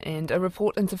And a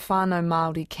report into whānau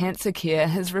Māori cancer care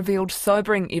has revealed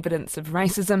sobering evidence of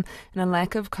racism and a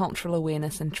lack of cultural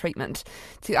awareness and treatment.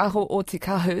 Te Aho o Te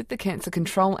Kahu, the Cancer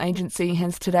Control Agency,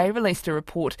 has today released a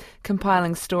report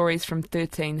compiling stories from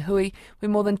 13 hui where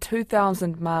more than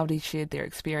 2,000 Māori shared their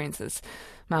experiences.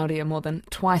 Māori are more than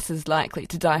twice as likely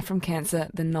to die from cancer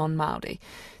than non-Māori.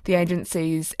 The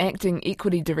agency's Acting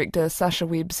Equity Director, Sasha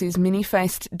Webb, says many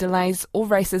faced delays or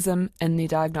racism in their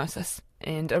diagnosis.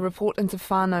 And a report into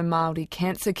whānau Māori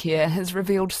cancer care has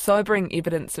revealed sobering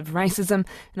evidence of racism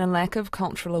and a lack of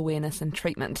cultural awareness and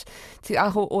treatment. Te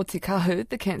Aho o Te Kahu,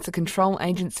 the Cancer Control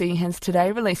Agency, has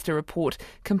today released a report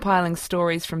compiling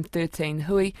stories from 13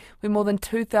 hui where more than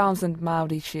 2,000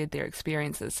 Māori shared their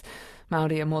experiences.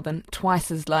 Māori are more than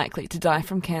twice as likely to die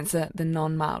from cancer than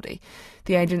non-Māori.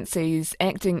 The agency's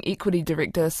Acting Equity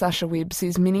Director, Sasha Webb,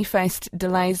 says many faced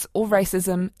delays or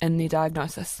racism in their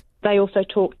diagnosis. They also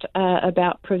talked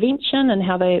about prevention and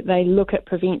how they look at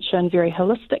prevention very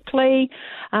holistically,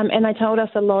 and they told us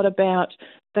a lot about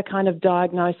the kind of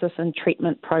diagnosis and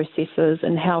treatment processes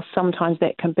and how sometimes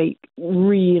that can be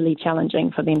really challenging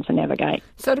for them to navigate.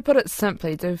 So to put it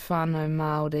simply, do whānau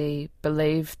Māori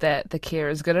believe that the care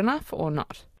is good enough or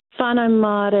not? Whānau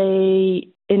Māori,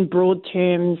 in broad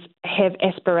terms, have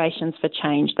aspirations for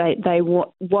change.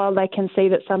 While they can see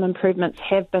that some improvements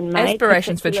have been made.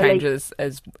 Aspirations for change is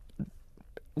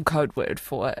code word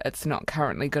for it's not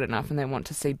currently good enough and they want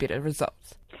to see better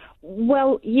results.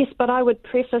 Well, yes, but I would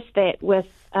preface that with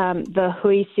the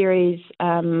Hui series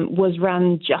was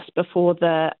run just before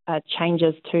the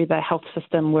changes to the health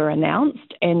system were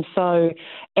announced. And so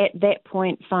at that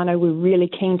point, whānau were really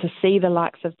keen to see the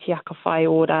likes of Te Ako Whai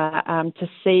Ora, to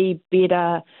see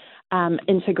better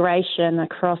integration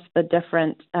across the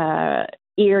different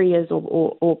areas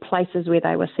or places where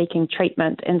they were seeking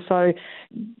treatment. And so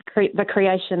the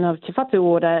creation of Te Whatu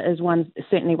Ora is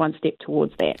certainly one step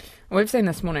towards that. We've seen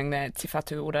this morning that Te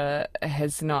Whatu Ora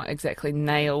has not exactly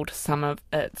nailed some of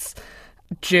its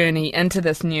journey into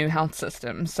this new health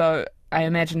system. So I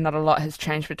imagine not a lot has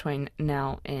changed between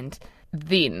now and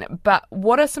then. But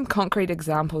what are some concrete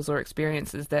examples or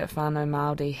experiences that whānau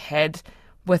Māori had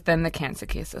within the cancer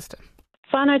care system?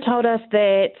 Whānau told us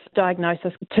that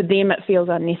diagnosis, to them it feels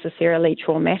unnecessarily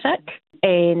traumatic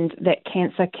and that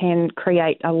cancer can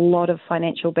create a lot of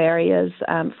financial barriers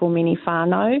for many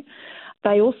whānau.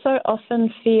 They also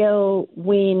often feel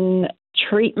when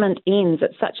treatment ends,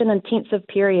 it's such an intensive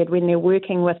period when they're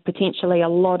working with potentially a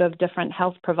lot of different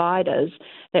health providers,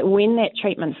 that when that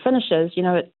treatment finishes,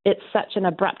 it's such an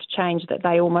abrupt change that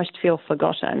they almost feel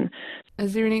forgotten.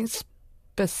 Is there any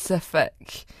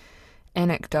specific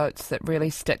anecdotes that really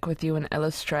stick with you and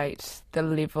illustrate the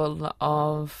level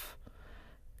of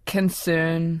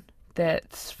concern that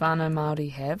whānau Māori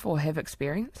have or have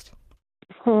experienced?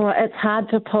 Oh, it's hard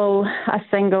to pull a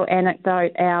single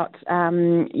anecdote out.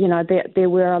 There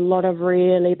were a lot of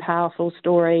really powerful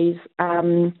stories.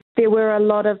 There were a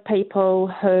lot of people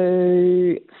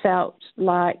who felt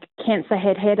like cancer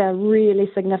had a really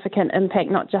significant impact,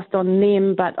 not just on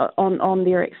them, but on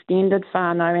their extended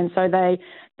whānau. And so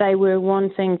they were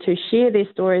wanting to share their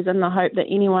stories in the hope that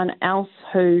anyone else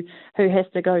who has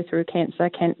to go through cancer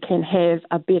can have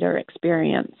a better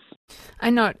experience. I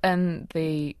note in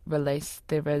the release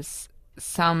there is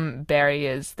some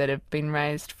barriers that have been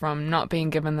raised from not being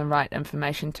given the right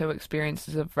information to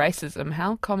experiences of racism.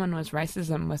 How common was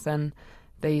racism within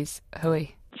these hui?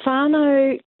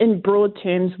 Whānau, in broad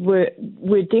terms, were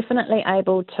definitely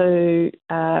able to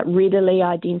readily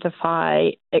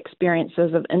identify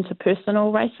experiences of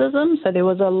interpersonal racism. So there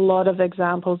was a lot of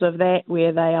examples of that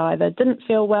where they either didn't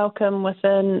feel welcome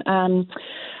within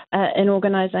an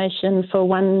organisation for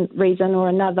one reason or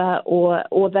another,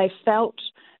 or they felt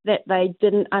that they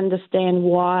didn't understand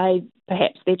why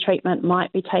perhaps their treatment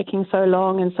might be taking so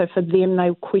long, and so for them they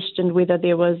questioned whether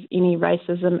there was any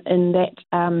racism in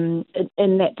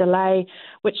that delay,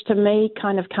 which to me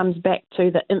kind of comes back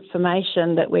to the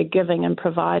information that we're giving and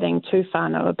providing to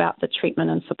whānau about the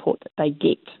treatment and support that they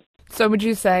get. So would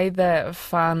you say that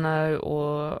whānau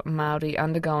or Māori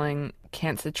undergoing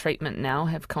cancer treatment now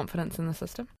have confidence in the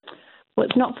system? Well,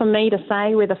 it's not for me to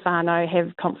say whether whānau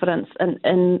have confidence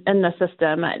in the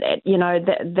system.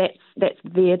 That's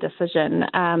their decision.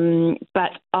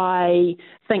 But I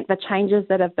think the changes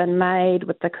that have been made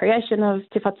with the creation of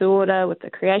Te Whatu Ora, with the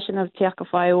creation of Te Ako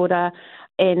Whai Ora,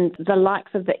 and the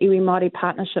likes of the Iwi Māori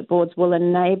partnership boards will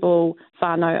enable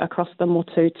whānau across the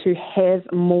motu to have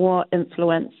more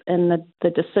influence in the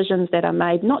decisions that are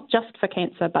made, not just for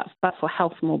cancer, but for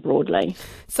health more broadly.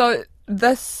 So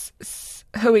this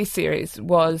Hui series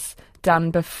was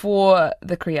done before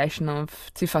the creation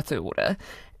of Te Whatu Ora,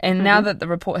 And now that the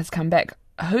report has come back,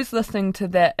 who's listening to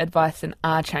that advice and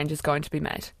are changes going to be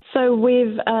made? So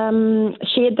we've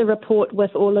shared the report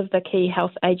with all of the key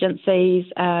health agencies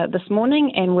this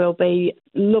morning, and we'll be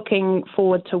looking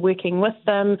forward to working with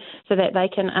them so that they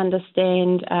can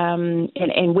understand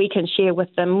and we can share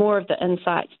with them more of the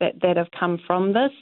insights that have come from this.